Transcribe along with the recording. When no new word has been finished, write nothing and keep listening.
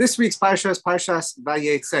This week's Parshas, Parshas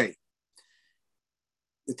Vayeitzei.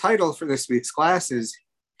 The title for this week's class is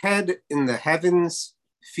Head in the Heavens,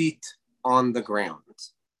 Feet on the Ground.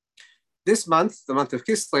 This month, the month of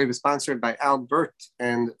Kislev, is sponsored by Albert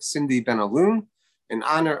and Cindy Ben-Alun in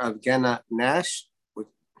honor of Gena Nash, with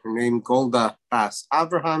her name Golda Bas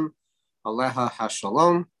Avraham, Aleha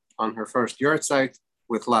HaShalom, on her first Vayeitzei,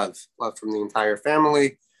 with love from the entire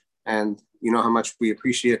family. And you know how much we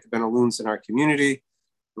appreciate the Ben-Aluns in our community,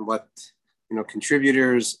 and what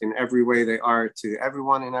contributors in every way they are to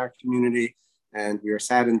everyone in our community. And we are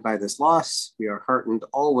saddened by this loss. We are heartened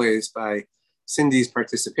always by Cindy's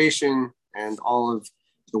participation and all of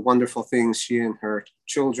the wonderful things she and her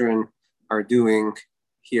children are doing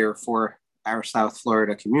here for our South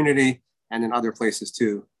Florida community and in other places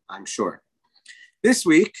too, I'm sure. This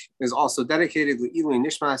week is also dedicated to Ilui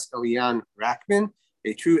Nishmas Elian Rackman,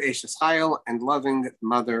 a true Eshes Chayil and loving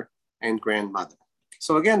mother and grandmother.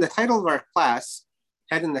 So again, the title of our class,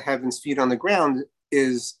 Head in the Heavens, Feet on the Ground,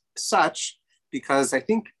 is such because I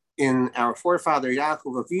think in our forefather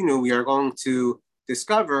Yaakov Avinu, we are going to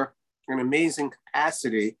discover an amazing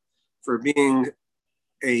capacity for being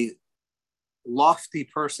a lofty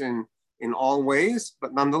person in all ways,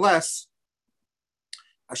 but nonetheless,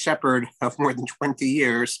 a shepherd of more than 20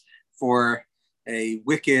 years for a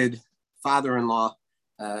wicked father-in-law,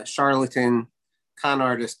 charlatan, con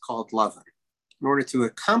artist called Lavan. In order to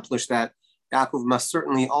accomplish that, Yaakov must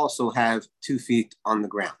certainly also have 2 feet on the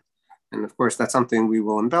ground. And of course, that's something we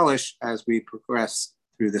will embellish as we progress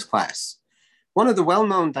through this class. One of the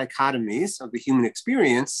well-known dichotomies of the human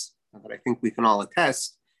experience that I think we can all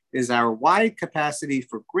attest is our wide capacity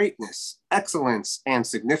for greatness, excellence, and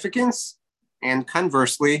significance, and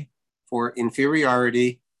conversely, for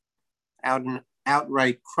inferiority,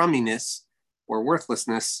 outright crumminess, or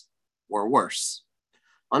worthlessness, or worse.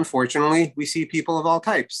 Unfortunately, we see people of all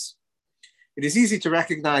types. It is easy to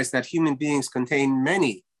recognize that human beings contain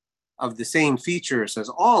many of the same features as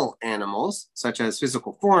all animals, such as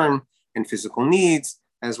physical form and physical needs,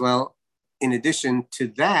 as well, in addition to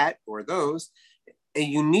that, or those, a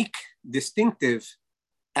unique, distinctive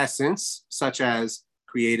essence, such as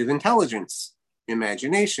creative intelligence,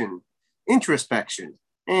 imagination, introspection,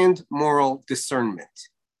 and moral discernment.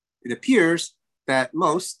 It appears that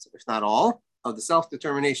most, if not all, of the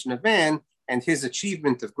self-determination of man and his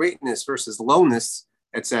achievement of greatness versus lowness,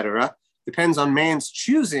 etc., depends on man's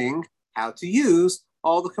choosing how to use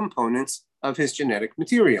all the components of his genetic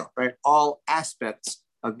material, right? All aspects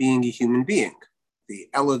of being a human being, the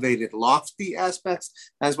elevated, lofty aspects,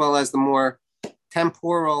 as well as the more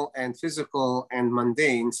temporal and physical and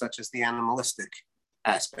mundane, such as the animalistic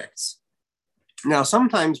aspects. Now,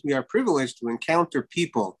 sometimes we are privileged to encounter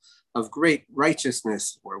people of great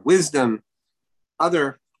righteousness or wisdom,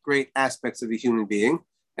 other great aspects of a human being,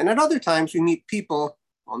 and at other times we meet people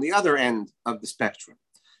on the other end of the spectrum.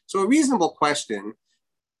 So a reasonable question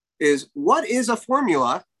is, what is a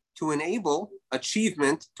formula to enable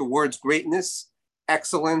achievement towards greatness,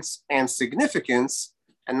 excellence, and significance,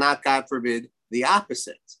 and not, God forbid, the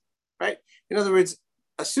opposite, right? In other words,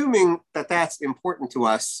 assuming that that's important to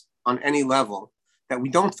us on any level, that we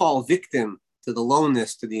don't fall victim to the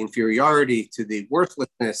lowness, to the inferiority, to the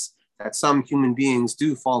worthlessness, that some human beings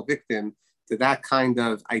do fall victim to that kind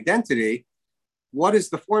of identity. What is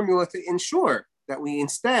the formula to ensure that we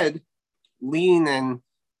instead lean and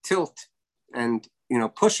tilt and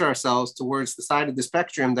push ourselves towards the side of the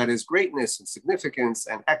spectrum that is greatness and significance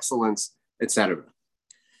and excellence, etc.?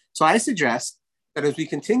 So I suggest that as we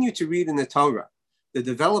continue to read in the Torah, the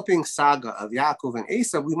developing saga of Yaakov and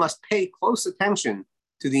Esav, we must pay close attention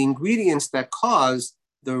to the ingredients that cause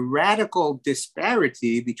the radical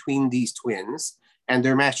disparity between these twins and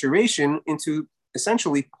their maturation into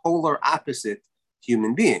essentially polar opposite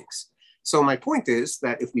human beings. So my point is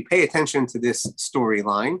that if we pay attention to this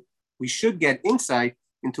storyline, we should get insight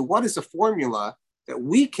into what is a formula that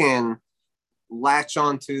we can latch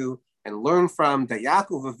onto and learn from that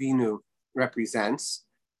Yaakov Avinu represents,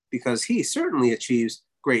 because he certainly achieves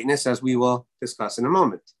greatness, as we will discuss in a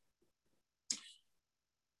moment.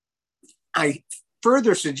 I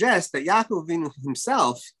further suggest that Yaakov Avinu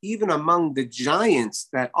himself, even among the giants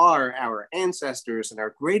that are our ancestors and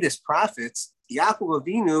our greatest prophets, Yaakov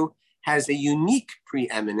Avinu has a unique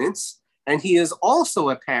preeminence, and he is also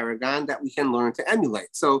a paragon that we can learn to emulate.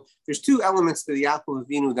 So there's 2 elements to the Yaakov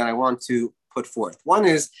Avinu that I want to put forth. One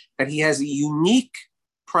is that he has a unique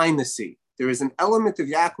primacy. There is an element of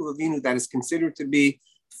Yaakov Avinu that is considered to be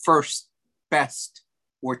first, best,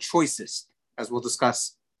 or choicest, as we'll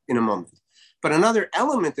discuss in a moment. But another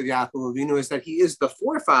element of Yaakov Avinu is that he is the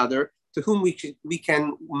forefather to whom we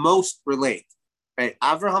can most relate. Right?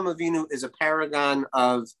 Avraham Avinu is a paragon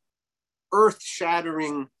of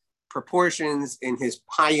earth-shattering proportions in his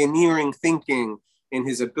pioneering thinking, in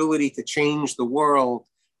his ability to change the world,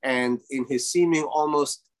 and in his seeming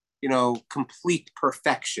almost, complete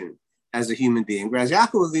perfection as a human being. Whereas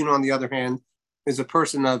Yaakov Avinu, on the other hand, is a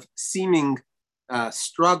person of seeming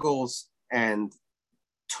struggles and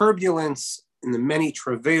turbulence in the many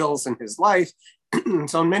travails in his life.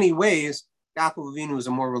 So in many ways, Yaakov Avinu is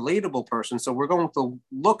a more relatable person. So we're going to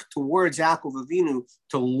look towards Yaakov Avinu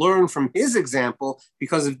to learn from his example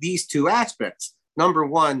because of these two aspects. Number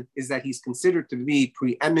one is that he's considered to be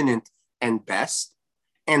preeminent and best.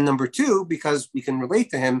 And number two, because we can relate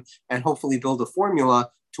to him and hopefully build a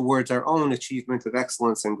formula towards our own achievement of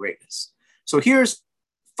excellence and greatness. So here's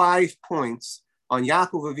 5 points on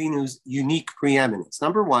Yaakov Avinu's unique preeminence.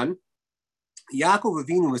 Number one, Yaakov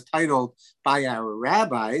Avinu was titled by our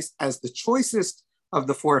rabbis as the choicest of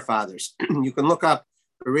the forefathers. You can look up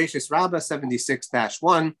Parshas Rabbah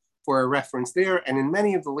 76-1 for a reference there. And in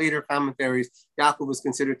many of the later commentaries, Yaakov was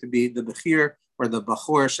considered to be the Bechir or the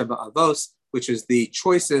Bachor Sheba Avos, which is the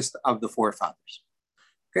choicest of the forefathers.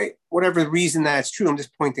 Okay, whatever reason that's true, I'm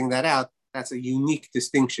just pointing that out. That's a unique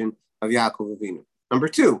distinction of Yaakov Avinu. Number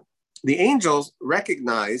two, the angels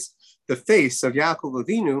recognize the face of Yaakov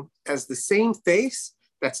Avinu as the same face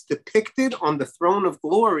that's depicted on the throne of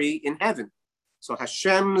glory in heaven. So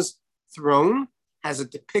Hashem's throne has a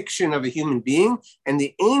depiction of a human being, and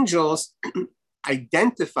the angels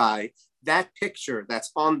identify that picture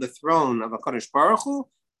that's on the throne of HaKadosh Baruch Hu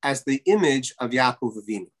as the image of Yaakov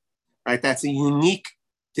Avinu. Right? That's a unique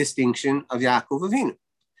distinction of Yaakov Avinu.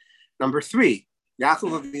 Number three,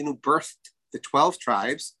 Yaakov Avinu birthed the 12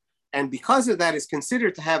 tribes, and because of that is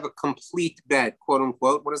considered to have a complete bed, quote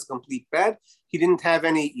unquote. What is a complete bed? He didn't have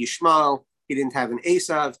any Yishmael, he didn't have an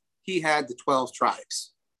Esav, he had the 12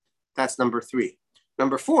 tribes. That's number three.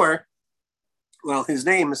 Number four, well, his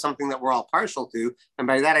name is something that we're all partial to, and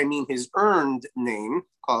by that I mean his earned name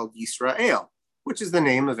called Yisrael, which is the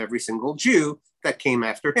name of every single Jew that came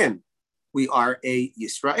after him. We are a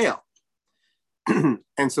Yisrael.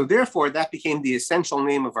 And so therefore that became the essential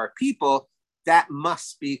name of our people. That must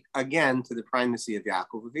speak again to the primacy of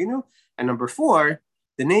Yaakov Avinu. And number four,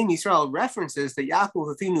 the name Yisrael references that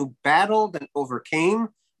Yaakov Avinu battled and overcame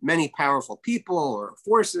many powerful people or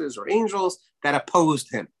forces or angels that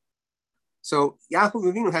opposed him. So Yaakov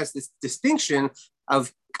Avinu has this distinction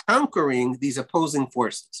of conquering these opposing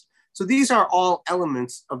forces. So these are all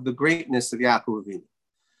elements of the greatness of Yaakov Avinu.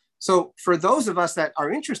 So for those of us that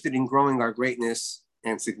are interested in growing our greatness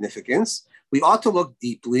and significance, we ought to look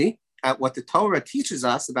deeply at what the Torah teaches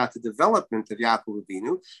us about the development of Yaakov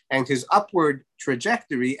Avinu and his upward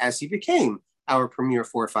trajectory as he became our premier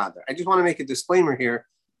forefather. I just want to make a disclaimer here.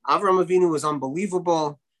 Avraham Avinu was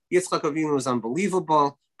unbelievable. Yitzchak Avinu was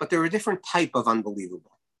unbelievable, but they're a different type of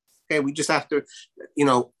unbelievable. Okay, we just have to,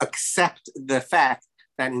 accept the fact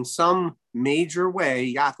that in some major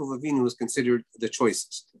way, Yaakov Avinu is considered the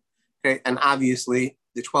choicest. Okay, and obviously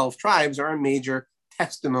the 12 tribes are a major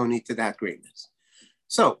testimony to that greatness.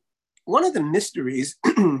 So one of the mysteries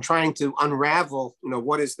trying to unravel,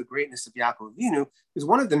 what is the greatness of Yaakov Avinu, is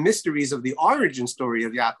one of the mysteries of the origin story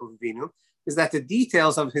of Yaakov Avinu is that the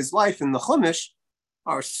details of his life in the Chumash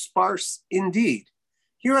are sparse indeed.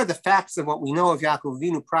 Here are the facts of what we know of Yaakov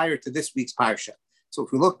Avinu prior to this week's Parsha. So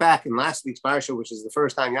if we look back in last week's Parsha, which is the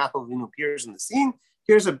first time Yaakov Avinu appears in the scene,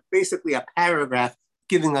 here's basically a paragraph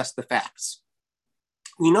giving us the facts.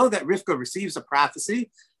 We know that Rivka receives a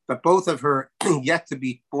prophecy that both of her yet to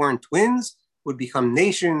be born twins would become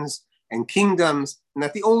nations and kingdoms, and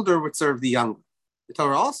that the older would serve the younger. The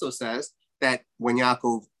Torah also says that when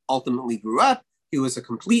Yaakov ultimately grew up, he was a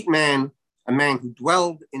complete man, a man who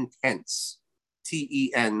dwelled in tents,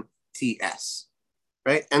 T-E-N-T-S,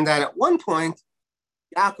 right? And that at one point,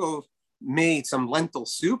 Yaakov made some lentil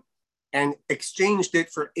soup and exchanged it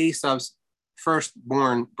for Esav's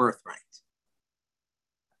firstborn birthright.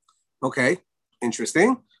 Okay,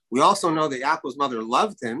 interesting. We also know that Yaakov's mother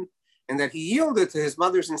loved him and that he yielded to his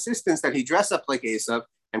mother's insistence that he dress up like Esav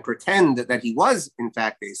and pretend that he was, in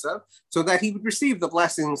fact, Esav, so that he would receive the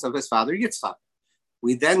blessings of his father Yitzchak.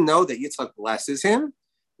 We then know that Yitzchak blesses him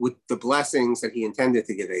with the blessings that he intended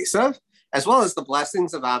to give Esav, as well as the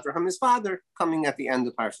blessings of Abraham, his father, coming at the end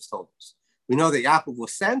of Parshas Toldos. We know that Yaakov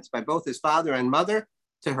was sent by both his father and mother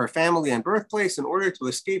to her family and birthplace in order to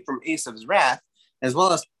escape from Esav's wrath, as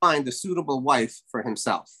well as to find a suitable wife for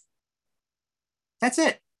himself. That's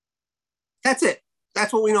it. That's it.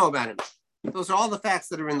 That's what we know about him. Those are all the facts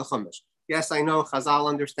that are in the Chumash. Yes, I know Chazal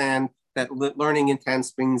understand that learning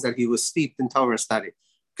intense means that he was steeped in Torah study.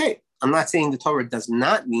 Okay, I'm not saying the Torah does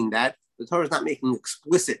not mean that. The Torah is not making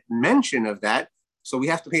explicit mention of that. So we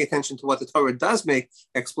have to pay attention to what the Torah does make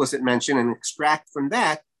explicit mention and extract from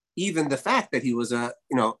that even the fact that he was a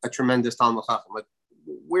tremendous Talmid Chacham. Like,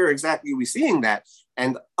 where exactly are we seeing that?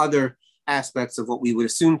 And other aspects of what we would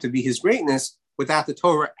assume to be his greatness without the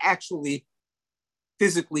Torah actually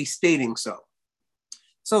physically stating so.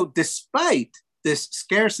 So despite this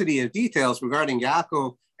scarcity of details regarding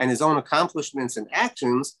Yaakov and his own accomplishments and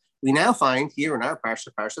actions, we now find here in our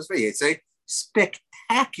Parshas Vayeitzei,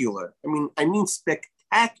 spectacular, I mean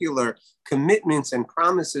spectacular commitments and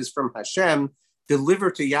promises from Hashem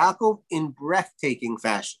delivered to Yaakov in breathtaking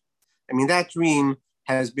fashion. I mean, that dream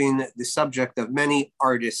has been the subject of many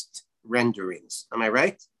artist renderings. Am I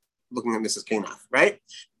right? Looking at Mrs. Kanoff, right?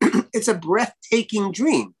 It's a breathtaking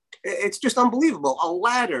dream. It's just unbelievable. A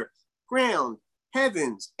ladder, ground,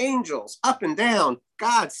 heavens, angels, up and down,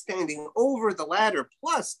 God standing over the ladder,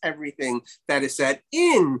 plus everything that is said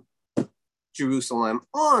in Jerusalem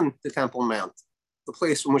on the Temple Mount, the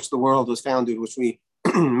place from which the world was founded, which we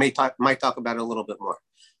might talk about a little bit more.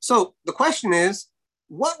 So the question is,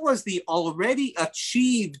 what was the already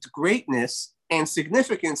achieved greatness and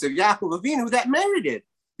significance of Yaakov Avinu that merited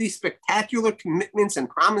these spectacular commitments and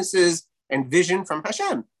promises and vision from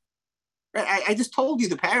Hashem? Right? I just told you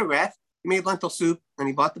the paragraph. He made lentil soup and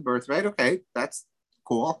he bought the birthright. Okay, that's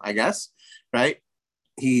cool, I guess, right?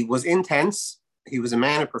 He was intense. He was a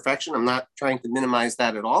man of perfection. I'm not trying to minimize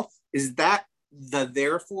that at all. Is that the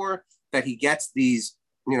therefore that he gets these,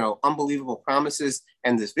 unbelievable promises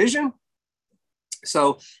and this vision?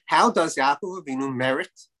 So how does Yaakov Avinu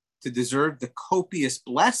merit to deserve the copious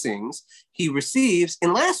blessings he receives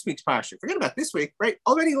in last week's Parsha? Forget about this week, right?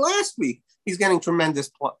 Already last week, he's getting tremendous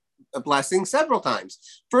blessings several times.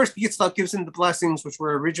 First, Yitzchak gives him the blessings which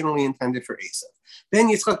were originally intended for Esav. Then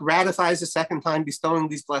Yitzchak ratifies a second time, bestowing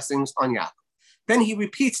these blessings on Yaakov. Then he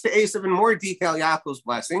repeats to Esav in more detail Yaakov's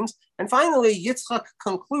blessings. And finally, Yitzchak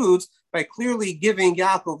concludes by clearly giving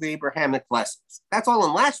Yaakov the Abrahamic blessings. That's all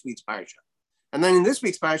in last week's Parsha. And then in this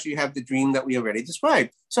week's Parsha, you have the dream that we already described.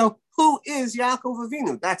 So who is Yaakov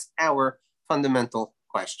Avinu? That's our fundamental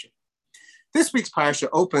question. This week's Parsha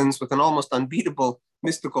opens with an almost unbeatable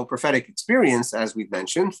mystical prophetic experience, as we've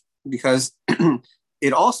mentioned, because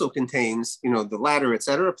it also contains, the ladder,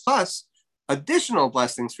 etc., plus additional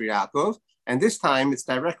blessings for Yaakov. And this time it's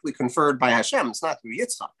directly conferred by Hashem. It's not through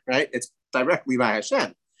Yitzchak, right? It's directly by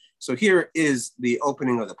Hashem. So here is the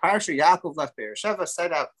opening of the Parsha. Yaakov left Beersheba,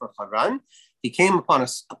 set out for Haran. He came upon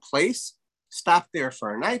a place, stopped there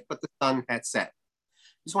for a night, but the sun had set.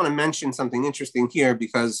 I just want to mention something interesting here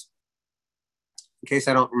because in case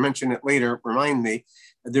I don't mention it later, remind me,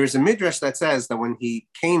 there's a midrash that says that when he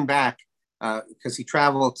came back, because he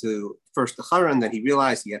traveled to first to Haran, then he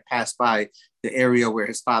realized he had passed by the area where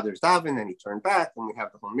his father's daven, and he turned back, and we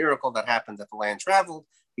have the whole miracle that happened that the land traveled.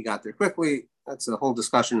 He got there quickly. That's a whole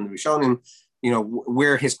discussion in the Rishonim,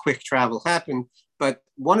 where his quick travel happened. But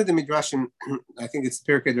one of the midrashim, I think it's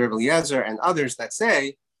the Pirkei Rebbe Eliezer and others that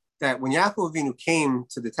say that when Yaakov Avinu came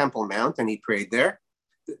to the Temple Mount and he prayed there,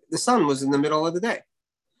 the sun was in the middle of the day.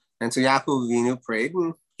 And so Yaakov Avinu prayed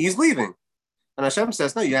and he's leaving. And Hashem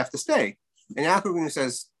says, no, you have to stay. And Yaakov Avinu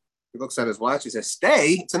says, he looks at his watch, he says,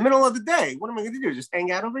 stay? It's the middle of the day. What am I going to do? Just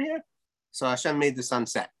hang out over here? So Hashem made the sun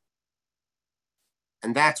set.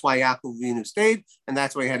 And that's why Yaakov Avinu stayed, and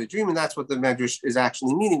that's why he had a dream, and that's what the Medrash is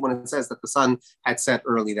actually meaning when it says that the sun had set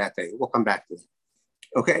early that day. We'll come back to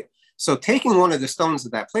that. Okay, so taking one of the stones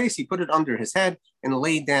of that place, he put it under his head and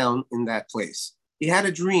laid down in that place. He had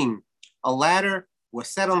a dream. A ladder was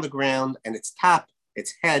set on the ground, and its top,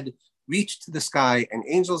 its head, reached to the sky, and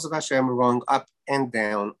angels of Hashem were going up and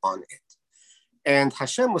down on it. And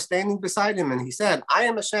Hashem was standing beside him, and he said, I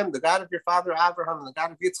am Hashem, the God of your father Abraham, and the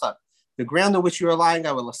God of Yitzchak. The ground on which you are lying,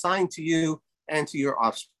 I will assign to you and to your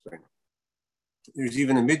offspring. There's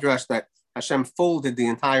even a midrash that Hashem folded the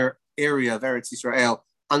entire area of Eretz Yisrael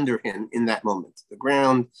under him in that moment, the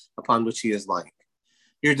ground upon which he is lying.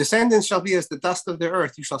 Your descendants shall be as the dust of the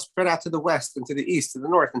earth. You shall spread out to the west and to the east, to the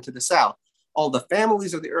north and to the south. All the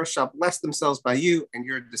families of the earth shall bless themselves by you and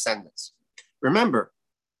your descendants. Remember,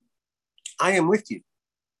 I am with you.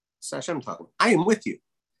 It's Hashem talking. I am with you.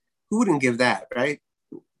 Who wouldn't give that, right?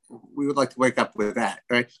 We would like to wake up with that,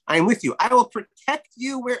 right? I am with you. I will protect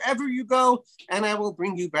you wherever you go, and I will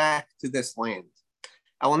bring you back to this land.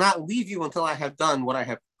 I will not leave you until I have done what I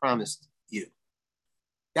have promised you.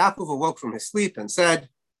 Yaakov awoke from his sleep and said,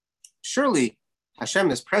 surely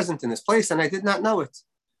Hashem is present in this place, and I did not know it.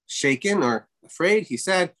 Shaken or afraid, he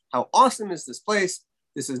said, how awesome is this place?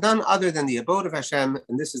 This is none other than the abode of Hashem,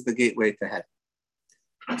 and this is the gateway to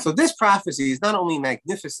heaven. So this prophecy is not only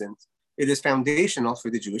magnificent, it is foundational for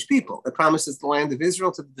the Jewish people. It promises the land of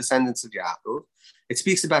Israel to the descendants of Yaakov. It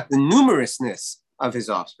speaks about the numerousness of his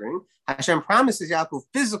offspring. Hashem promises Yaakov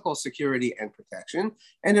physical security and protection,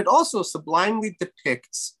 and it also sublimely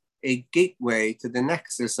depicts a gateway to the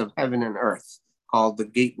nexus of heaven and earth, called the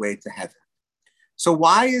gateway to heaven. So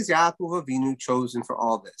why is Yaakov Avinu chosen for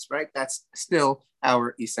all this, right? That's still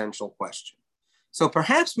our essential question. So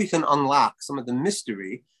perhaps we can unlock some of the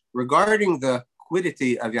mystery regarding the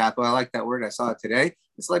quiddity of Yaakov. I like that word, I saw it today.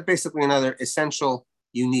 It's like basically another essential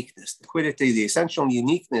uniqueness, the quiddity, the essential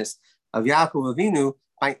uniqueness of Yaakov Avinu,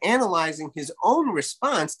 by analyzing his own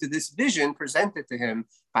response to this vision presented to him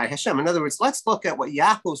by Hashem. In other words, let's look at what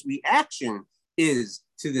Yaakov's reaction is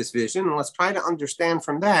to this vision, and let's try to understand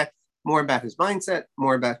from that more about his mindset,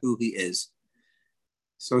 more about who he is.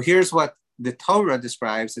 So here's what the Torah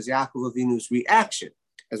describes as Yaakov Avinu's reaction.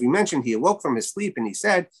 As we mentioned, he awoke from his sleep and he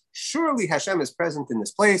said, "Surely Hashem is present in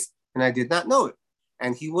this place, and I did not know it."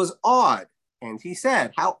 And he was awed, and he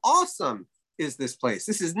said, "How awesome is this place?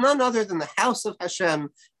 This is none other than the house of Hashem,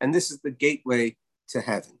 and this is the gateway to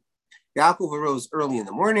heaven." Yaakov arose early in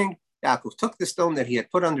the morning. Yaakov took the stone that he had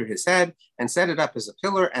put under his head and set it up as a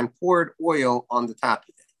pillar and poured oil on the top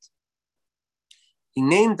of it. He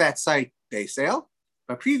named that site Vayeitzei,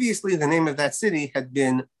 but previously the name of that city had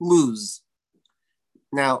been Luz.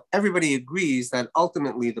 Now, everybody agrees that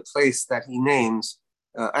ultimately the place that he names,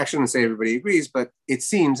 I shouldn't say everybody agrees, but it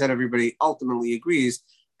seems that everybody ultimately agrees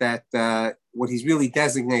that what he's really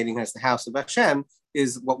designating as the house of Hashem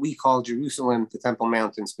is what we call Jerusalem, the Temple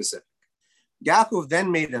Mount in specific. Yaakov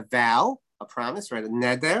then made a vow, a promise, right, a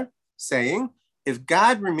neder, saying, "If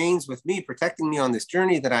God remains with me, protecting me on this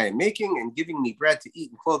journey that I am making and giving me bread to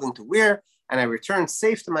eat and clothing to wear, and I return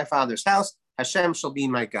safe to my father's house, Hashem shall be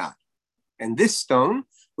my God. And this stone,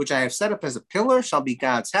 which I have set up as a pillar, shall be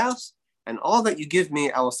God's house, and all that you give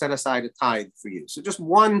me, I will set aside a tithe for you." So just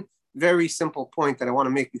one very simple point that I want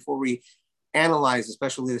to make before we analyze,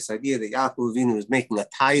 especially this idea that Yaakov Avinu is making a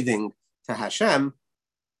tithing to Hashem.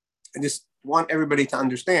 I just want everybody to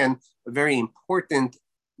understand a very important,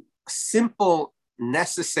 simple,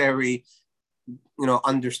 necessary,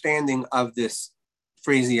 understanding of this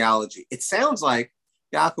phraseology. It sounds like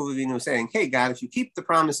Yaakov Avinu is saying, "Hey, God, if you keep the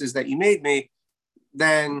promises that you made me,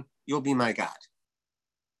 then you'll be my God."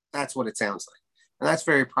 That's what it sounds like. And that's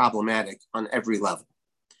very problematic on every level.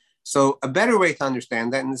 So a better way to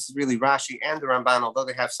understand that, and this is really Rashi and the Ramban, although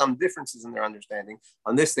they have some differences in their understanding,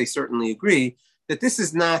 on this they certainly agree, that this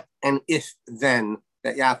is not an if-then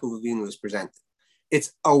that Yaakov Avinu is presenting.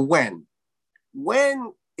 It's a when.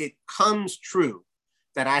 When it comes true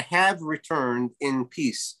that I have returned in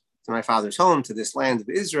peace to my father's home, to this land of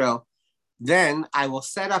Israel, then I will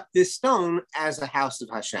set up this stone as a house of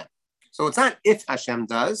Hashem. So it's not if Hashem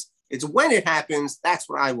does, it's when it happens, that's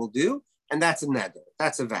what I will do, and that's a neder,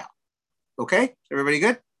 that's a vow. Okay, everybody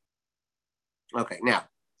good? Okay, now,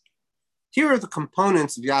 here are the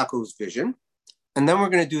components of Yaakov's vision, and then we're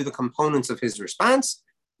going to do the components of his response,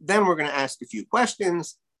 then we're going to ask a few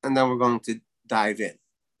questions, and then we're going to dive in.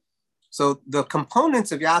 So the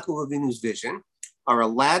components of Yaakov Avinu's vision are a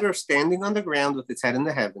ladder standing on the ground with its head in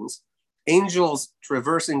the heavens, angels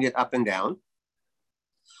traversing it up and down,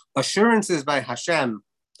 assurances by Hashem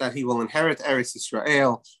that he will inherit Eretz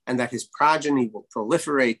Israel and that his progeny will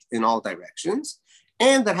proliferate in all directions,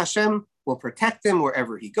 and that Hashem will protect him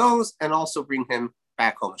wherever he goes and also bring him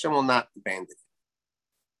back home. Hashem will not abandon him.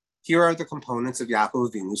 Here are the components of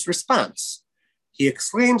Yaakov Avinu's response. He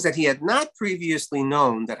exclaims that he had not previously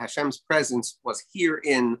known that Hashem's presence was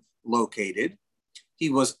herein located. He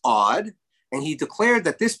was awed, and he declared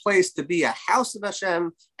that this place to be a house of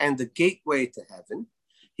Hashem and the gateway to heaven.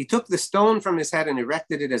 He took the stone from his head and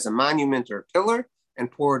erected it as a monument or a pillar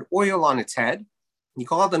and poured oil on its head. He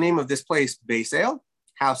called the name of this place Vayeitzei,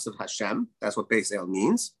 house of Hashem. That's what Vayeitzei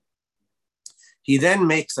means. He then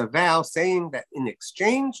makes a vow saying that in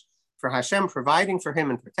exchange for Hashem providing for him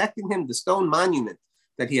and protecting him, the stone monument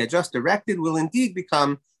that he had just erected will indeed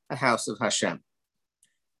become a house of Hashem.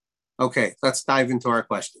 Okay, let's dive into our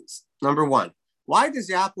questions. Number one, why does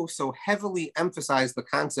Yaakov so heavily emphasize the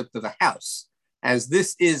concept of a house, as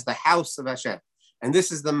this is the house of Hashem? And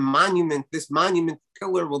this is the monument, this monument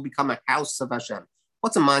pillar will become a house of Hashem.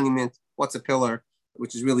 What's a monument? What's a pillar?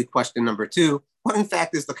 Which is really question number two. What in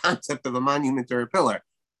fact is the concept of a monument or a pillar?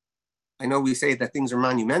 I know we say that things are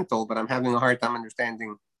monumental, but I'm having a hard time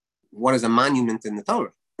understanding what is a monument in the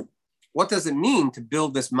Torah. What does it mean to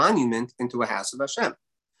build this monument into a house of Hashem?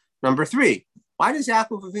 Number three, why does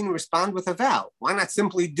Yaakov Avinu respond with a vow? Why not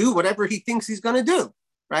simply do whatever he thinks he's going to do,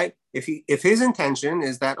 right? If his intention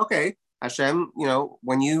is that, okay, Hashem,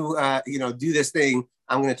 when you, do this thing,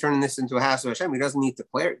 I'm going to turn this into a house of Hashem. He doesn't need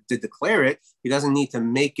to declare it. He doesn't need to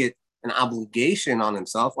make it an obligation on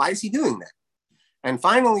himself. Why is he doing that? And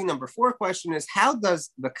finally, number 4 question is, how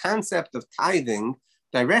does the concept of tithing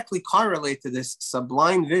directly correlate to this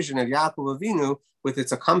sublime vision of Yaakov Avinu with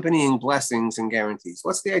its accompanying blessings and guarantees?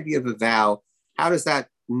 What's the idea of a vow? How does that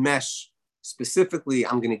mesh specifically?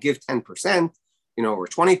 I'm going to give 10%, or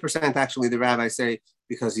 20%, actually, the rabbis say,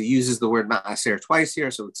 because he uses the word ma'aser twice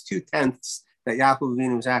here. So it's 2/10 that Yaakov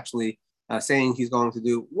Avinu is actually saying he's going to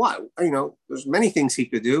do. What? There's many things he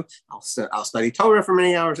could do. I'll study Torah for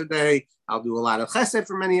many hours a day. I'll do a lot of chesed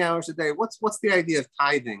for many hours a day. What's the idea of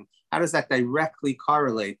tithing? How does that directly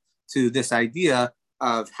correlate to this idea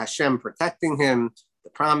of Hashem protecting him,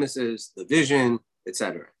 the promises, the vision,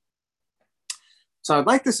 etc.? So I'd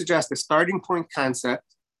like to suggest a starting point concept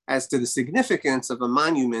as to the significance of a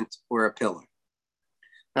monument or a pillar.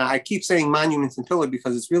 Now, I keep saying monument and pillar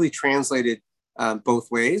because it's really translated both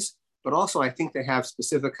ways, but also I think they have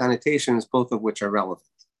specific connotations, both of which are relevant.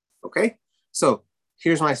 Okay? So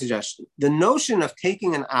here's my suggestion. The notion of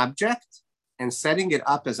taking an object and setting it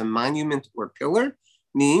up as a monument or pillar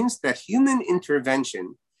means that human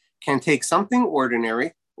intervention can take something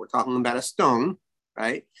ordinary, we're talking about a stone,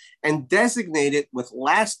 right, and designate it with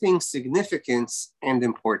lasting significance and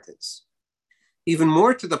importance. Even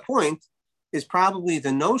more to the point is probably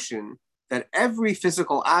the notion that every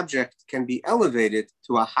physical object can be elevated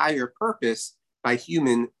to a higher purpose by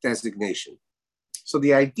human designation. So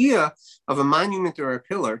the idea of a monument or a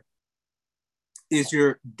pillar is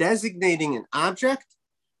you're designating an object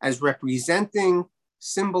as representing,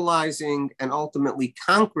 symbolizing, and ultimately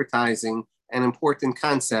concretizing an important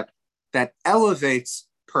concept that elevates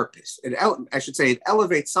purpose. It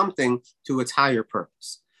elevates something to its higher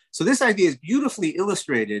purpose. So this idea is beautifully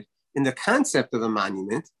illustrated in the concept of a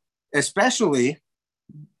monument, especially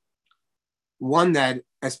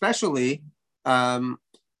that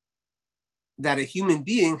a human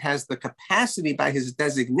being has the capacity by his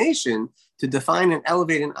designation to define and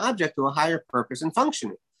elevate an object to a higher purpose and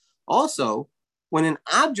functioning. Also, when an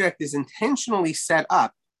object is intentionally set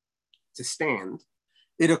up to stand,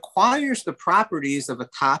 it acquires the properties of a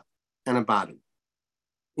top and a bottom.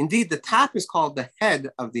 Indeed, the top is called the head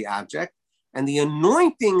of the object, and the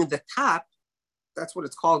anointing the top, that's what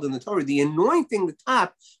it's called in the Torah, the anointing the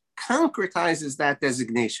top concretizes that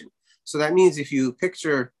designation. So that means if you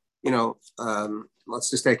picture, let's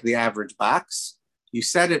just take the average box, you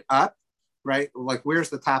set it up, right? Like, where's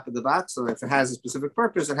the top of the box? So if it has a specific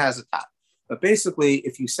purpose, it has a top. But basically,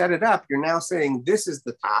 if you set it up, you're now saying this is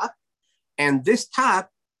the top, and this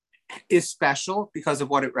top is special because of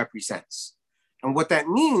what it represents. And what that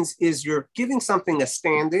means is you're giving something a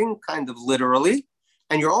standing, kind of literally,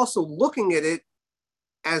 and you're also looking at it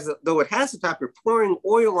as though it has a top. You're pouring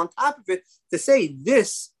oil on top of it to say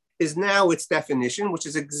this is now its definition, which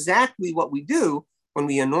is exactly what we do when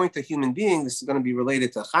we anoint a human being. This is going to be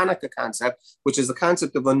related to Hanukkah concept, which is the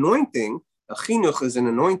concept of anointing. A chinuch is an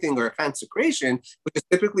anointing or a consecration, which is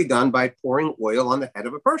typically done by pouring oil on the head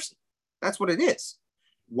of a person. That's what it is.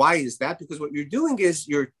 Why is that? Because what you're doing is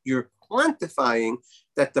you're quantifying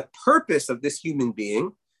that the purpose of this human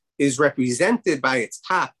being is represented by its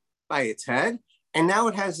top, by its head, and now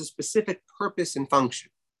it has a specific purpose and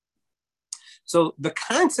function. So the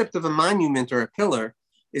concept of a monument or a pillar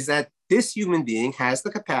is that this human being has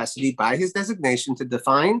the capacity by his designation to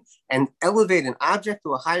define and elevate an object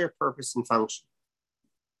to a higher purpose and function.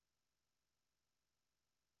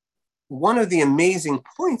 One of the amazing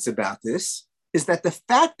points about this is that the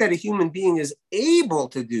fact that a human being is able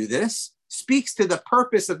to do this speaks to the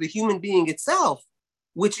purpose of the human being itself,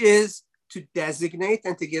 which is to designate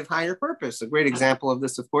and to give higher purpose. A great example of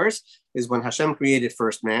this, of course, is when Hashem created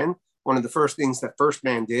first man. One of the first things that first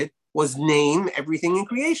man did was name everything in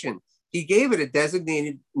creation. He gave it a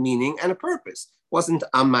designated meaning and a purpose. It wasn't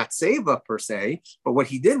a matzeva per se, but what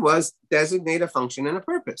he did was designate a function and a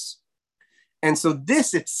purpose. And so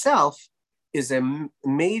this itself is a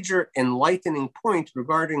major enlightening point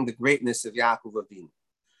regarding the greatness of Yaakov Avinu.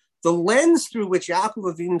 The lens through which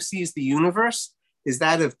Yaakov Avinu sees the universe is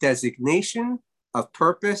that of designation, of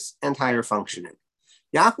purpose, and higher functioning.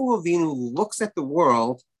 Yaakov Avinu looks at the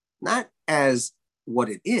world not as what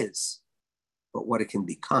it is, but what it can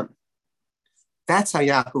become. That's how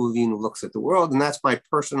Yaakov Avinu looks at the world, and that's my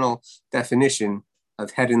personal definition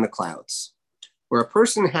of head in the clouds, where a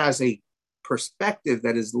person has a perspective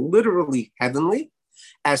that is literally heavenly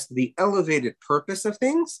as to the elevated purpose of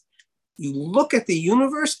things. You look at the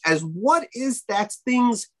universe as what is that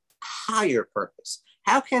thing's higher purpose?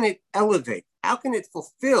 How can it elevate? How can it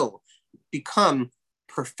fulfill, become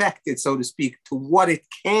perfected, so to speak, to what it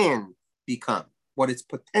can become, what its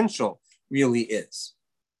potential really is.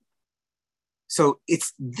 So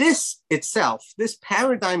it's this itself, this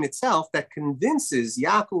paradigm itself, that convinces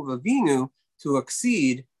Yaakov Avinu to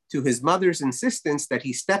accede to his mother's insistence that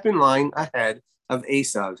he step in line ahead of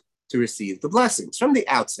Esav to receive the blessings. From the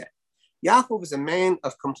outset, Yaakov is a man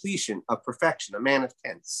of completion, of perfection, a man of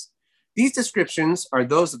tense. These descriptions are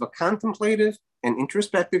those of a contemplative and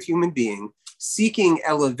introspective human being seeking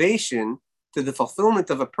elevation to the fulfillment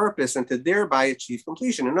of a purpose and to thereby achieve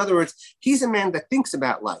completion. In other words, he's a man that thinks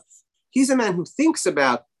about life. He's a man who thinks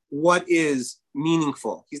about what is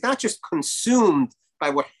meaningful. He's not just consumed by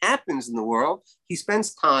what happens in the world. He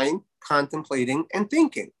spends time contemplating and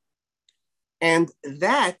thinking. And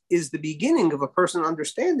that is the beginning of a person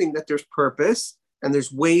understanding that there's purpose and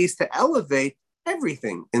there's ways to elevate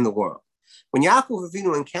everything in the world. When Yaakov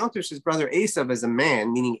Avinu encounters his brother Esav as a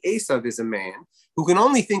man, meaning Esav is a man who can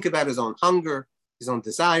only think about his own hunger, his own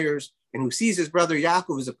desires, and who sees his brother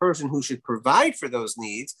Yaakov as a person who should provide for those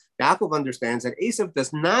needs, Yaakov understands that Esav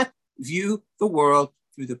does not view the world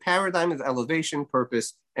through the paradigm of elevation,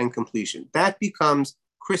 purpose, and completion. That becomes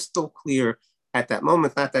crystal clear at that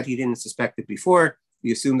moment. Not that he didn't suspect it before.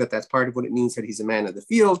 We assume that that's part of what it means that he's a man of the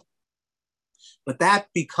field. But that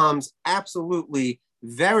becomes absolutely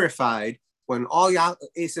verified when all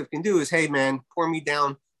Esav can do is, hey, man, pour me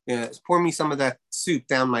some of that soup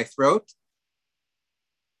down my throat.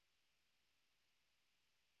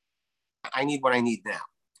 I need what I need now.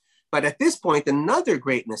 But at this point, another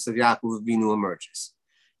greatness of Yaakov Avinu emerges.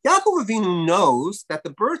 Yaakov Avinu knows that the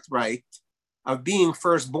birthright of being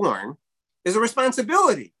firstborn is a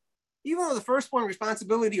responsibility. Even though the firstborn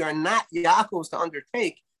responsibility are not Yaakov's to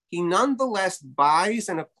undertake, he nonetheless buys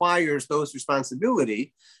and acquires those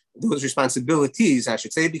responsibilities, I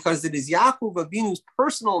should say, because it is Yaakov Avinu's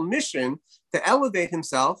personal mission to elevate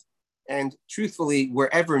himself and, truthfully,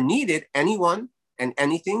 wherever needed, anyone and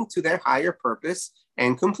anything to their higher purpose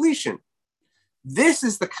and completion. This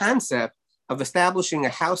is the concept of establishing a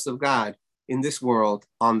house of God in this world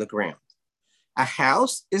on the ground. A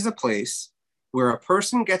house is a place where a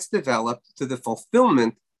person gets developed to the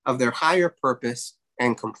fulfillment of their higher purpose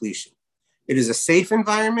and completion. It is a safe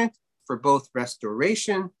environment for both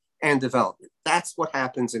restoration and development. That's what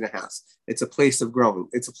happens in a house. It's a place of growing.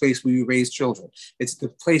 It's a place where you raise children. It's the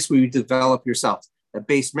place where you develop yourself. A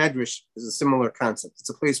base medrash is a similar concept. It's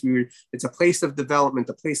a place it's a place of development,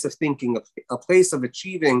 a place of thinking, a place of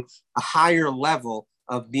achieving a higher level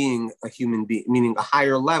of being a human being, meaning a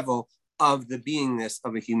higher level of the beingness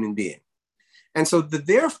of a human being. And so the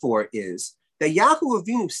therefore is that Yaakov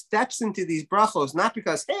Avinu steps into these brachos not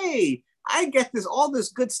because, hey, I get all this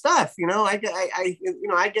good stuff, I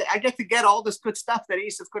get to get all this good stuff that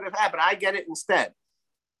Esav could have had, but I get it instead.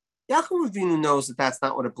 Yaakov Avinu knows that that's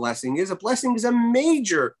not what a blessing is. A blessing is a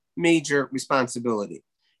major, major responsibility.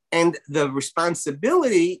 And the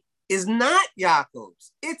responsibility is not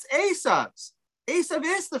Yaakov's, it's Esav's. Esav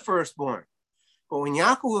is the firstborn. But when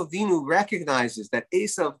Yaakov Avinu recognizes that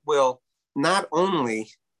Esav will not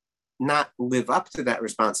only not live up to that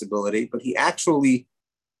responsibility, but he actually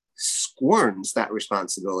scorns that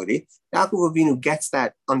responsibility, Yaakov Avinu gets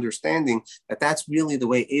that understanding that that's really the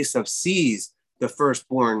way Esav sees the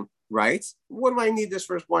firstborn rights. What do I need this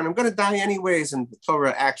firstborn? I'm going to die anyways. And the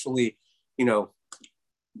Torah actually,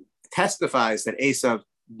 testifies that Esav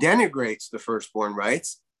denigrates the firstborn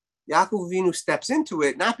rights. Yaakov Avinu steps into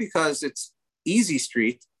it, not because it's easy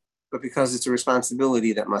street, but because it's a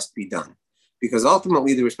responsibility that must be done. Because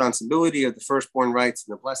ultimately the responsibility of the firstborn rights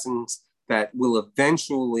and the blessings that will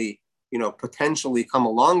eventually, potentially come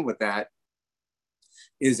along with that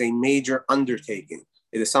is a major undertaking.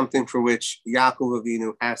 It is something for which Yaakov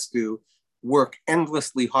Avinu has to work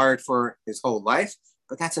endlessly hard for his whole life.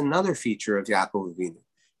 But that's another feature of Yaakov Avinu,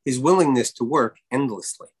 his willingness to work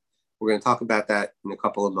endlessly. We're going to talk about that in a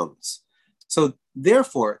couple of moments. So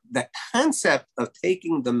therefore, the concept of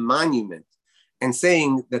taking the monument and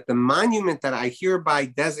saying that the monument that I hereby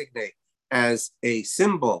designate as a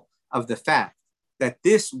symbol of the fact that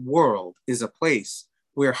this world is a place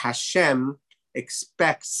where Hashem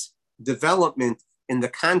expects development in the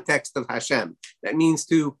context of Hashem. That means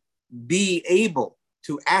to be able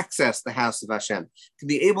to access the house of Hashem, to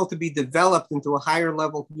be able to be developed into a higher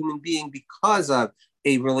level human being because of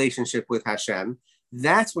a relationship with Hashem.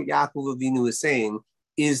 That's what Yaakov Avinu is saying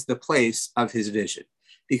is the place of his vision.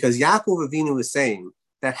 Because Yaakov Avinu is saying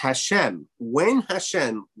that Hashem, when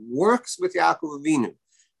Hashem works with Yaakov Avinu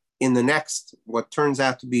in the next, what turns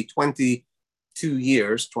out to be 22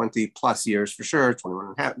 years, 20 plus years for sure, 21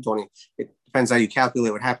 and a half, 20, it depends how you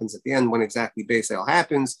calculate what happens at the end, when exactly Vayeitzei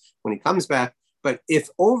happens, when he comes back. But if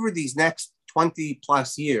over these next 20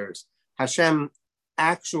 plus years, Hashem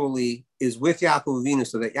actually is with Yaakov Avinu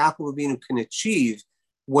so that Yaakov Avinu can achieve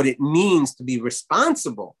what it means to be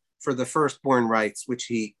responsible for the firstborn rights, which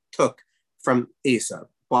he took from Esav,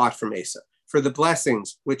 bought from Esav, for the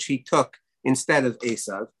blessings, which he took instead of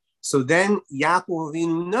Esav. So then Yaakov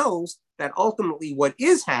Avinu knows that ultimately what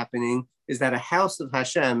is happening is that a house of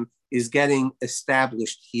Hashem is getting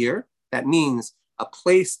established here. That means a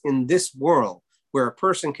place in this world where a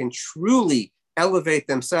person can truly elevate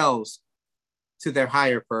themselves to their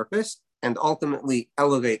higher purpose and ultimately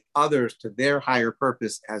elevate others to their higher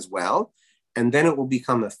purpose as well. And then it will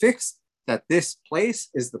become a fix that this place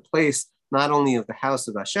is the place not only of the house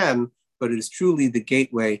of Hashem, but it is truly the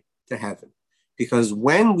gateway to heaven. Because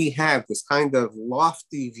when we have this kind of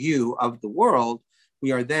lofty view of the world,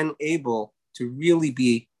 we are then able to really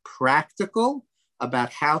be practical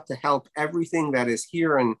about how to help everything that is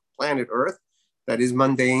here on planet Earth, that is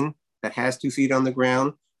mundane, that has 2 feet on the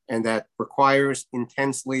ground, and that requires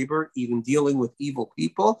intense labor, even dealing with evil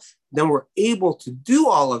people. Then we're able to do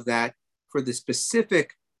all of that for the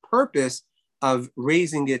specific purpose of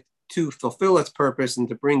raising it to fulfill its purpose and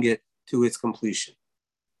to bring it to its completion.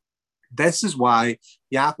 This is why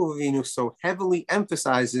Yaakov Avinu so heavily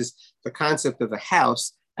emphasizes the concept of a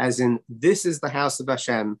house, as in this is the house of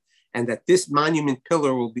Hashem, and that this monument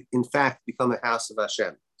pillar will be, in fact, become a house of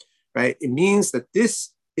Hashem, right? It means that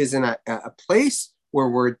this is in a place where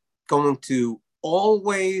we're going to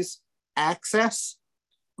always access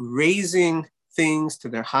raising things to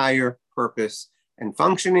their higher purpose and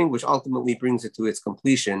functioning, which ultimately brings it to its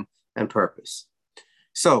completion and purpose.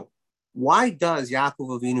 So why does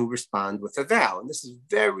Yaakov Avinu respond with a vow? And this is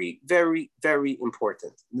very, very, very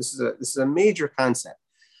important. This is a major concept.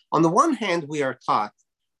 On the one hand, we are taught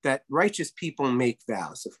that righteous people make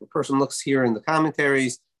vows. If a person looks here in the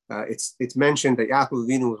commentaries, it's mentioned that Yaakov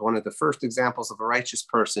Avinu was one of the first examples of a righteous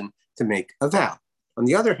person to make a vow. On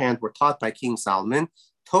the other hand, we're taught by King Solomon,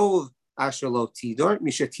 Tov asher lo tidor,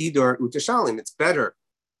 misha tidor utashalim. It's better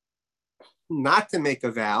not to make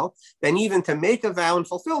a vow than even to make a vow and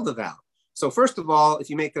fulfill the vow. So first of all, if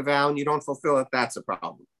you make a vow and you don't fulfill it, that's a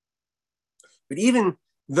problem. But even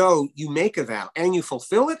though you make a vow and you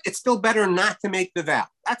fulfill it, it's still better not to make the vow.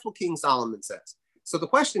 That's what King Solomon says. So the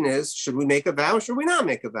question is, should we make a vow or should we not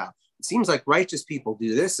make a vow? It seems like righteous people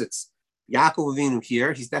do this. It's Yaakov Avinu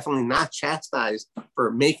here. He's definitely not chastised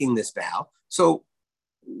for making this vow. So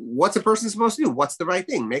what's a person supposed to do? What's the right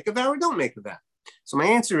thing? Make a vow or don't make a vow? So my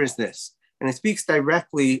answer is this, and it speaks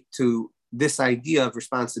directly to this idea of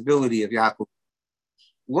responsibility of Yaakov.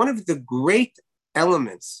 One of the great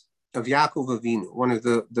elements of Yaakov Avinu, one of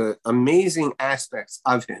the amazing aspects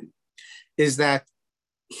of him, is that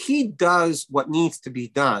he does what needs to be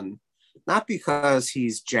done, not because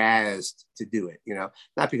he's jazzed to do it,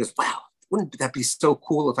 not because, wow, wouldn't that be so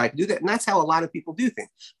cool if I could do that? And that's how a lot of people do things.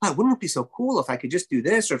 Wow, wouldn't it be so cool if I could just do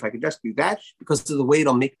this or if I could just do that because of the way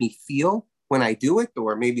it'll make me feel when I do it,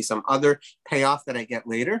 or maybe some other payoff that I get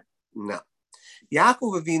later? No.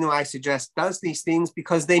 Yaakov Avinu, I suggest, does these things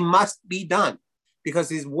because they must be done. Because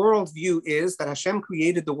his worldview is that Hashem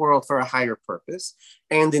created the world for a higher purpose.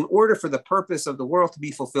 And in order for the purpose of the world to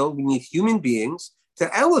be fulfilled, we need human beings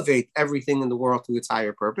to elevate everything in the world to its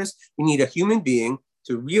higher purpose. We need a human being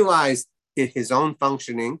to realize his own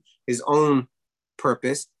functioning, his own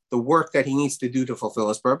purpose, the work that he needs to do to fulfill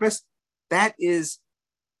his purpose. That is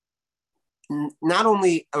not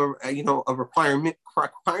only a requirement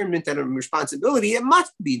and a responsibility, it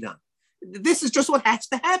must be done. This is just what has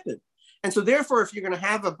to happen. And so therefore, if you're going to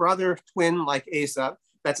have a brother twin like Esav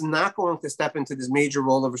that's not going to step into this major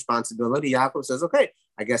role of responsibility, Yaakov says, okay,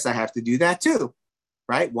 I guess I have to do that too,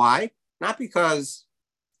 right? Why? Not because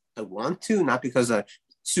I want to, not because I'm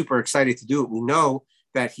super excited to do it. We know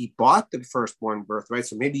that he bought the firstborn birthright,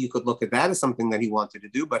 so maybe you could look at that as something that he wanted to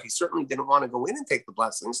do, but he certainly didn't want to go in and take the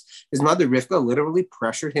blessings. His mother, Rivka, literally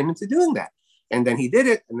pressured him into doing that. And then he did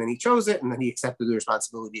it, and then he chose it, and then he accepted the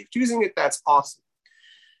responsibility of choosing it. That's awesome.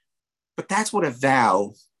 But that's what a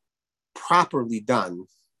vow properly done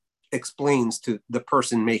explains to the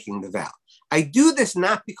person making the vow. I do this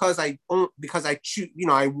not because I choose,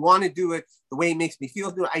 I want to do it the way it makes me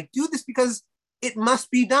feel. I do this because it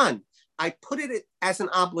must be done. I put it as an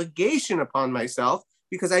obligation upon myself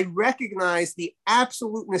because I recognize the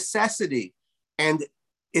absolute necessity and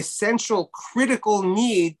essential critical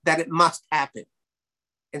need that it must happen.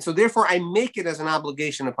 And so therefore I make it as an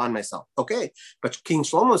obligation upon myself. Okay, but King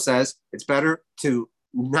Shlomo says it's better to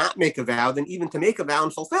not make a vow than even to make a vow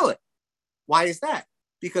and fulfill it. Why is that?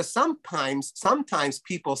 Because sometimes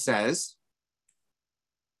people say,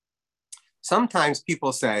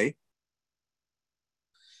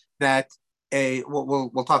 that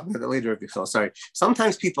we'll talk about that later. Sorry.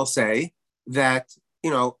 Sometimes people say that,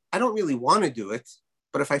 I don't really want to do it,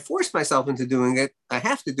 but if I force myself into doing it, I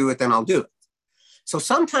have to do it, then I'll do it. So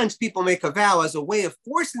sometimes people make a vow as a way of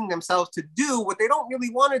forcing themselves to do what they don't really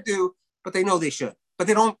want to do, but they know they should. But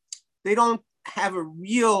they don't have a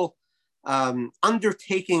real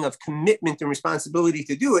undertaking of commitment and responsibility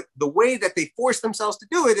to do it. The way that they force themselves to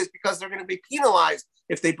do it is because they're going to be penalized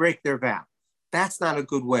if they break their vow. That's not a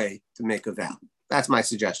good way to make a vow. That's my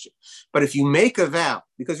suggestion. But if you make a vow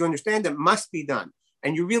because you understand it must be done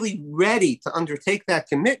and you're really ready to undertake that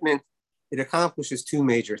commitment, it accomplishes two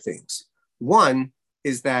major things. One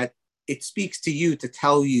is that it speaks to you to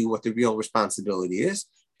tell you what the real responsibility is.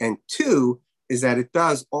 And two is that it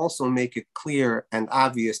does also make it clear and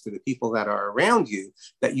obvious to the people that are around you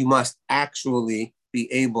that you must actually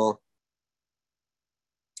be able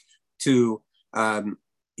to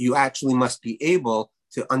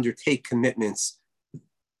undertake commitments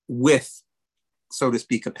with, so to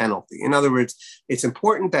speak, a penalty. In other words, it's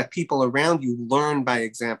important that people around you learn by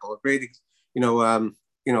example. A great,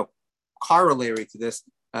 corollary to this,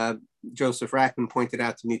 Joseph Rackman pointed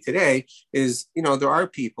out to me today, is, there are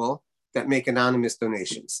people that make anonymous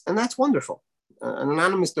donations, and that's wonderful. An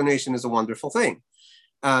anonymous donation is a wonderful thing.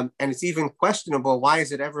 And it's even questionable, why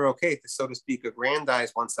is it ever okay to, so to speak,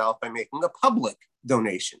 aggrandize oneself by making a public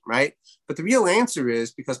donation, right? But the real answer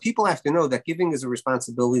is because people have to know that giving is a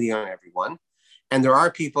responsibility on everyone. And there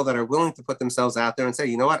are people that are willing to put themselves out there and say,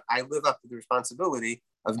 you know what, I live up to the responsibility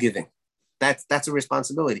of giving. That's a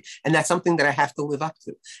responsibility. And that's something that I have to live up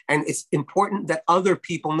to. And it's important that other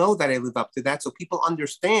people know that I live up to that so people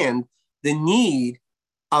understand the need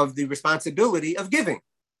of the responsibility of giving.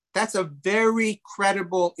 That's a very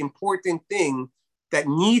credible, important thing that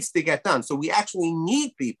needs to get done. So we actually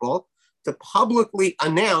need people to publicly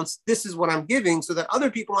announce this is what I'm giving so that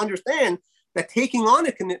other people understand that taking on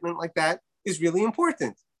a commitment like that is really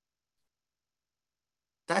important.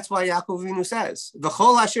 That's why Yaakov Avinu says,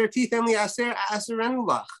 V'chol asher titen li aser aserenu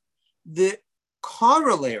lach. The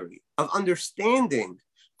corollary of understanding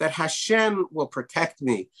that Hashem will protect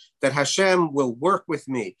me, that Hashem will work with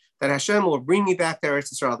me, that Hashem will bring me back to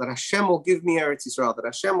Eretz Yisrael, that Hashem will give me Eretz Yisrael, that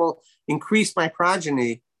Hashem will increase my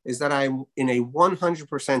progeny, is that I'm in a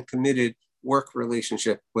 100% committed work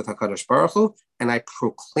relationship with HaKadosh Baruch Hu, and I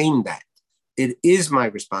proclaim that. It is my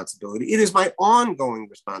responsibility. It is my ongoing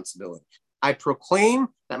responsibility. I proclaim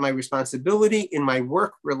that my responsibility in my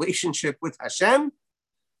work relationship with Hashem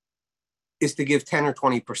is to give 10 or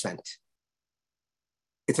 20%.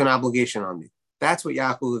 It's an obligation on me. That's what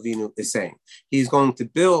Yaakov Avinu is saying. He's going to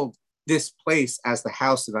build this place as the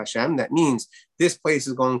house of Hashem. That means this place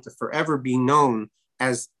is going to forever be known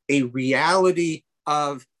as a reality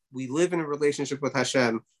of we live in a relationship with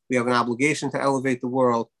Hashem. We have an obligation to elevate the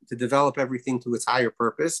world, to develop everything to its higher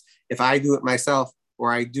purpose. If I do it myself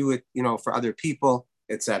or I do it, for other people,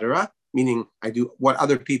 etc., meaning I do what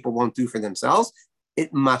other people won't do for themselves,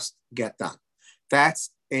 it must get done.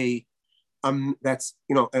 That's a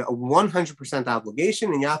 100%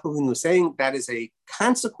 obligation. And Yaakov Avinu was saying that is a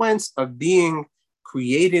consequence of being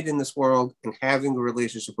created in this world and having a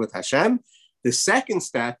relationship with Hashem. The second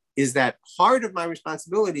step is that part of my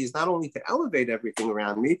responsibility is not only to elevate everything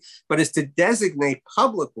around me, but is to designate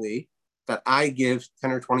publicly that I give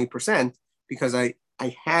 10 or 20% because I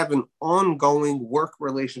have an ongoing work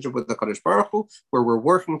relationship with the Kadosh Baruch Hu where we're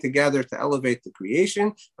working together to elevate the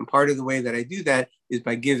creation. And part of the way that I do that is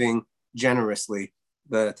by giving generously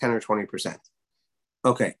the 10 or 20%.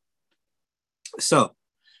 Okay. So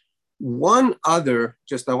one other,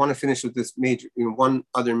 I want to finish with this one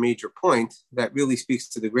other major point that really speaks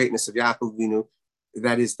to the greatness of Yaakov Avinu,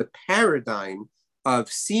 that is the paradigm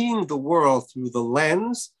of seeing the world through the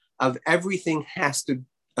lens of everything has to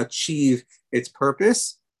achieve its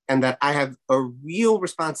purpose, and that I have a real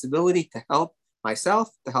responsibility to help myself,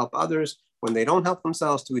 to help others when they don't help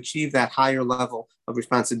themselves, to achieve that higher level of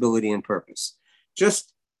responsibility and purpose.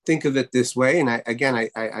 Just think of it this way, and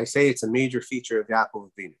I say it's a major feature of Yaakov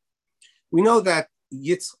Avinu. We know that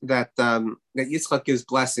Yitzchak gives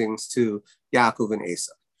blessings to Yaakov and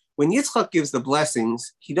Esau. When Yitzchak gives the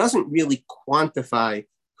blessings, he doesn't really quantify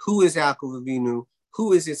who is Yaakov Avinu,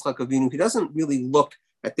 who is Yitzchak Avinu. He doesn't really look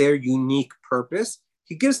at their unique purpose.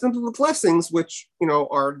 He gives them the blessings, which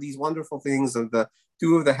are these wonderful things of the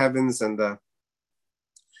dew of the heavens and the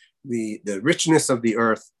richness of the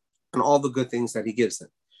earth and all the good things that he gives them.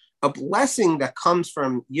 A blessing that comes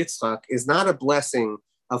from Yitzchak is not a blessing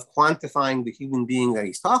of quantifying the human being that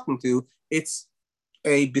he's talking to. It's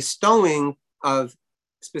a bestowing of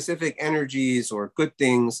specific energies or good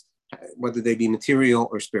things, whether they be material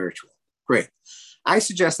or spiritual. Great. I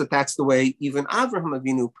suggest that that's the way even Avraham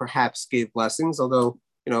Avinu perhaps gave blessings, although,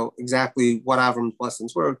 exactly what Avram's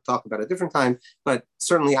blessings were, we'll talk about a different time, but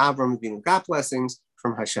certainly Avraham Avinu got blessings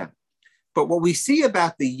from Hashem. But what we see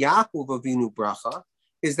about the Yaakov Avinu bracha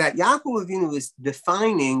is that Yaakov Avinu is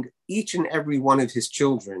defining each and every one of his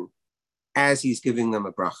children as he's giving them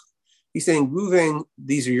a bracha. He's saying, Reuven,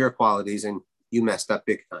 these are your qualities, and you messed up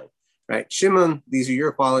big time, right? Shimon, these are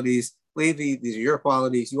your qualities. Levi, these are your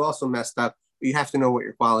qualities. You also messed up. But you have to know what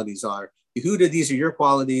your qualities are. Yehuda, these are your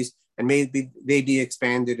qualities, and maybe they be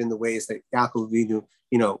expanded in the ways that Yaakov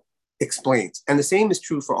Avinu, explains. And the same is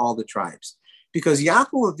true for all the tribes, because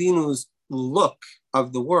Yaakov Avinu's look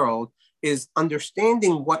of the world is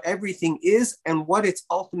understanding what everything is and what its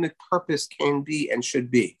ultimate purpose can be and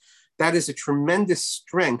should be. That is a tremendous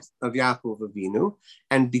strength of Yaakov Avinu.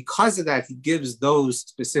 And because of that, he gives those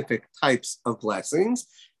specific types of blessings.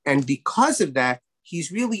 And because of that,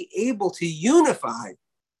 he's really able to unify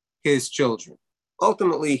his children.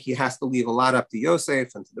 Ultimately, he has to leave a lot up to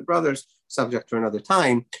Yosef and to the brothers, subject to another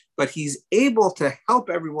time, but he's able to help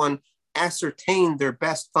everyone ascertain their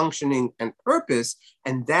best functioning and purpose,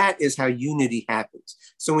 and that is how unity happens.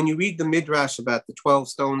 So when you read the Midrash about the 12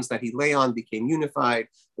 stones that he lay on became unified,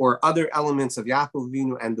 or other elements of Yaakov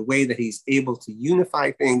Avinu and the way that he's able to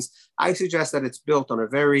unify things, I suggest that it's built on a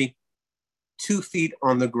very 2 feet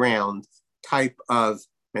on the ground type of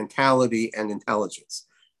mentality and intelligence.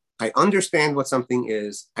 I understand what something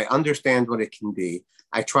is. I understand what it can be.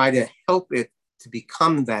 I try to help it to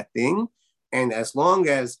become that thing. And as long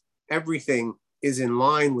as everything is in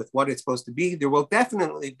line with what it's supposed to be, there will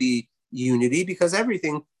definitely be unity, because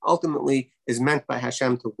everything ultimately is meant by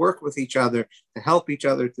Hashem to work with each other, to help each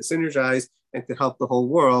other, to synergize, and to help the whole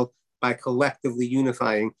world by collectively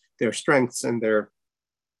unifying their strengths and their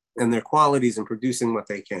qualities and producing what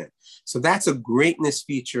they can. So that's a greatness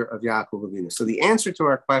feature of Yaakov Avinu. So the answer to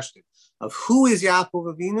our question of who is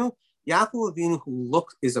Yaakov Avinu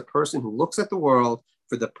is a person who looks at the world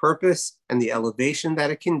for the purpose and the elevation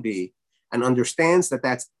that it can be, and understands that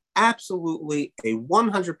that's absolutely a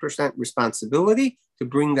 100% responsibility to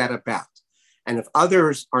bring that about. And if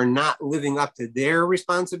others are not living up to their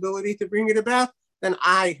responsibility to bring it about, then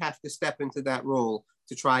I have to step into that role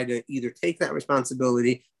to try to either take that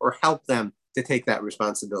responsibility or help them to take that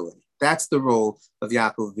responsibility. That's the role of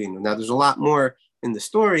Yaakov Avinu. Now, there's a lot more in the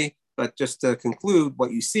story, but just to conclude,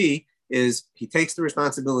 what you see is he takes the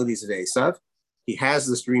responsibilities of Esav. He has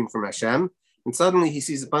this dream from Hashem, and suddenly he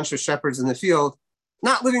sees a bunch of shepherds in the field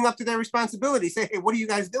not living up to their responsibility. Say, hey, what are you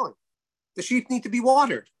guys doing? The sheep need to be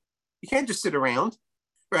watered. You can't just sit around,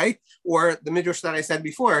 right? Or the midrash that I said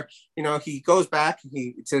before, he goes back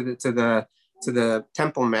to the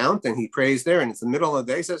Temple Mount and he prays there, and it's the middle of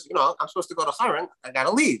the day. He says, I'm supposed to go to Haran. I got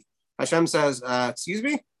to leave. Hashem says, excuse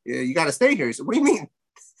me, you got to stay here. He said, what do you mean?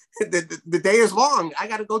 the day is long. I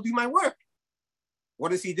got to go do my work. What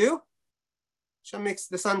does he do? Hashem makes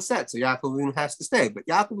the sun set, so Yaakov has to stay. But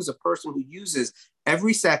Yaakov is a person who uses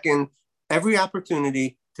every second, every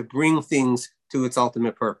opportunity to bring things to its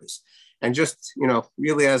ultimate purpose. And just,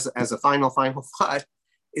 really as a final thought,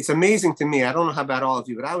 it's amazing to me. I don't know how about all of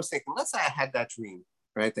you, but I was thinking, let's say I had that dream,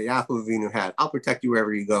 right, that Yaakov Avinu had. I'll protect you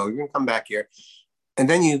wherever you go. You're going to come back here. And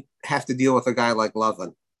then you have to deal with a guy like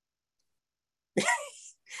Lavan.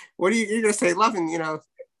 What are you're going to say, Lavan,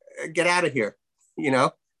 get out of here,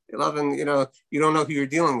 Lavan, you don't know who you're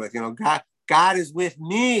dealing with. God is with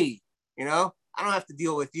me. I don't have to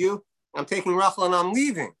deal with you. I'm taking Rachel and I'm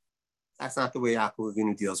leaving. That's not the way Yaakov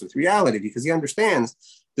Avinu deals with reality, because he understands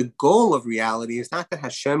the goal of reality is not that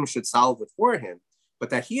Hashem should solve it for him,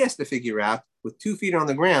 but that he has to figure out with 2 feet on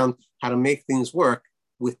the ground how to make things work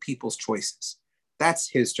with people's choices. That's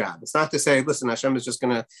his job. It's not to say, listen, Hashem is just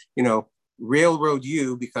going to, railroad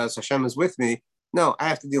you because Hashem is with me. No, I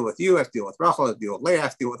have to deal with you. I have to deal with Rachel. I have to deal with Leah. I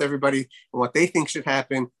have to deal with everybody and what they think should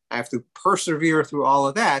happen. I have to persevere through all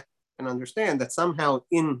of that and understand that somehow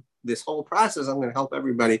in this whole process, I'm going to help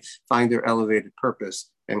everybody find their elevated purpose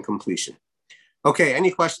and completion. Okay, any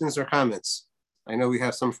questions or comments? I know we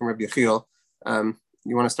have some from Rabbi Yechiel.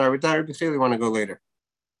 You want to start with that, Rabbi Yechiel, or you want to go later?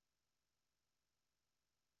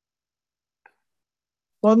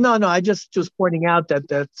 Well, no. I just pointing out that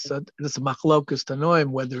it's a machlokus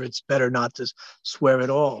tanoim, whether it's better not to swear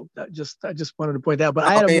at all. I just wanted to point out. But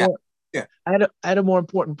I had a more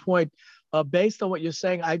important point. Based on what you're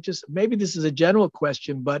saying, maybe this is a general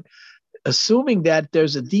question, but assuming that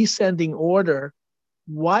there's a descending order,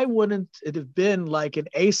 why wouldn't it have been like an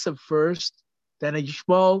Esav first, then a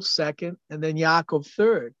Yishmael second, and then Yaakov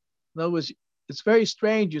third? In other words, it's very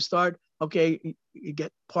strange. You start, okay, you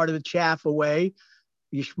get part of the chaff away.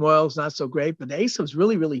 Yishmael's not so great, but Esav's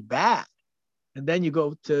really, really bad. and then you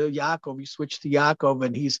go to Yaakov, you switch to Yaakov,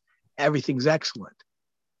 and everything's excellent.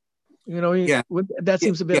 That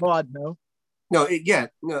seems a bit odd, no? No,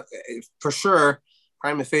 for sure.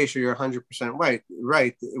 Prima facie, you're 100% right.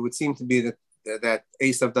 Right. It would seem to be that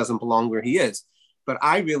Esav doesn't belong where he is. But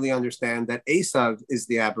I really understand that Esav is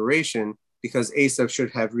the aberration, because Esav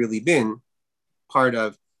should have really been part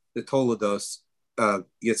of the Toledos of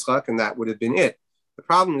Yitzchak, and that would have been it. The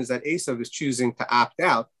problem is that Esav is choosing to opt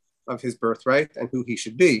out of his birthright and who he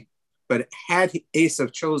should be. But had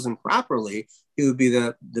Esav chosen properly, he would be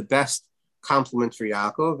the best complement for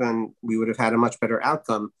Yaakov, and we would have had a much better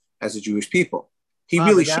outcome as a Jewish people. He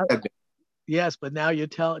really should have been. Yes, but now you're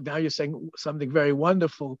saying something very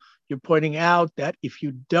wonderful. You're pointing out that if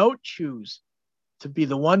you don't choose to be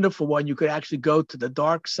the wonderful one, you could actually go to the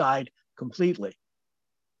dark side completely.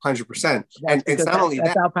 100%. And it's not only that.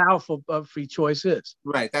 That's how powerful free choice is.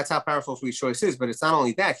 Right. That's how powerful free choice is. But it's not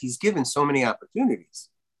only that. He's given so many opportunities.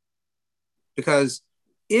 Because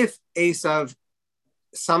if Esav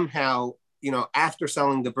somehow, after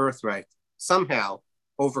selling the birthright, somehow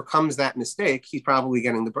overcomes that mistake, he's probably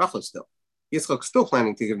getting the brachos still. Yitzchak's still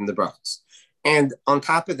planning to give him the brachos. And on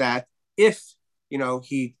top of that, if, he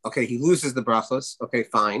loses the brachos, okay,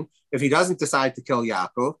 fine. If he doesn't decide to kill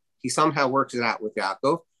Yaakov, he somehow works it out with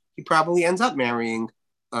Yaakov, he probably ends up marrying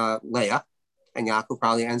Leah, and Yaakov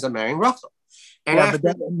probably ends up marrying Rachel. And but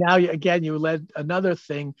then, now, again, you led another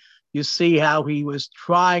thing. You see how he was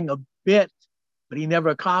trying a bit, but he never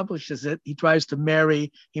accomplishes it. He marries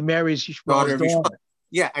Yishmael's daughter.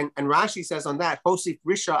 Yeah, and Rashi says on that, Hosif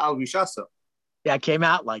Risha al Rishaso. Yeah, it came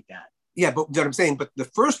out like that. Yeah, but what I'm saying, but the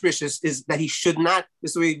first Risha is that he should not, this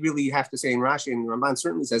is the way really you have to say in Rashi, and the Ramban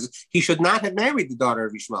certainly says it, he should not have married the daughter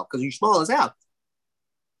of Yishmael, because Yishmael is out.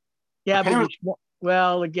 Yeah, apparently.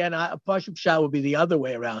 But again, a Parshas shot would be the other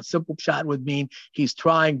way around. Simple shot would mean he's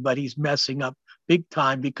trying, but he's messing up big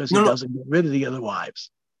time because he doesn't get rid of the other wives.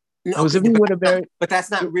 No, but that's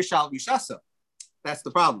not Risha al Rishaso. That's the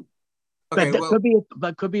problem. Okay,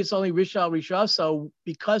 could be it's only Rishal Rishaso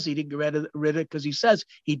because he didn't get rid of it, because he says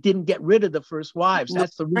he didn't get rid of the first wives.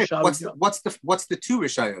 That's the Rishal. What's the two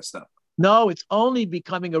Rishayos stuff? No, it's only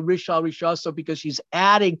becoming a Rishal Rishaso because she's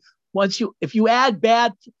adding. If you add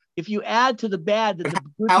to the bad, then the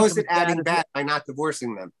good. How is it adding bad by not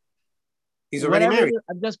divorcing them? He's already married.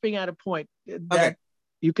 I'm just being at a point that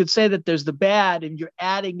you could say that there's the bad and you're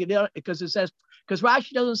adding it because it says. Because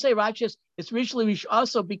Rashi doesn't say, Rashi says it's richly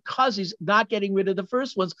also because he's not getting rid of the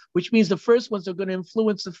first ones, which means the first ones are going to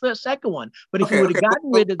influence the second one. But if he would have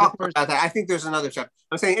gotten rid of the first one. I think there's another chapter.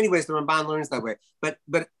 I'm saying, anyways, the Ramban learns that way.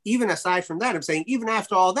 But even aside from that, I'm saying, even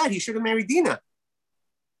after all that, he should have married Dinah.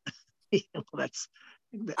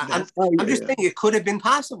 I'm just saying it could have been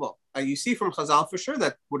possible. You see from Chazal for sure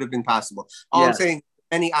that would have been possible. I'm saying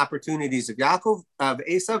any opportunities of Yaakov, of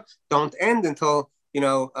Esav, don't end until, the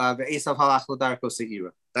Esav halach l'darko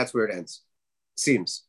se'ira. That's where it ends. Seems.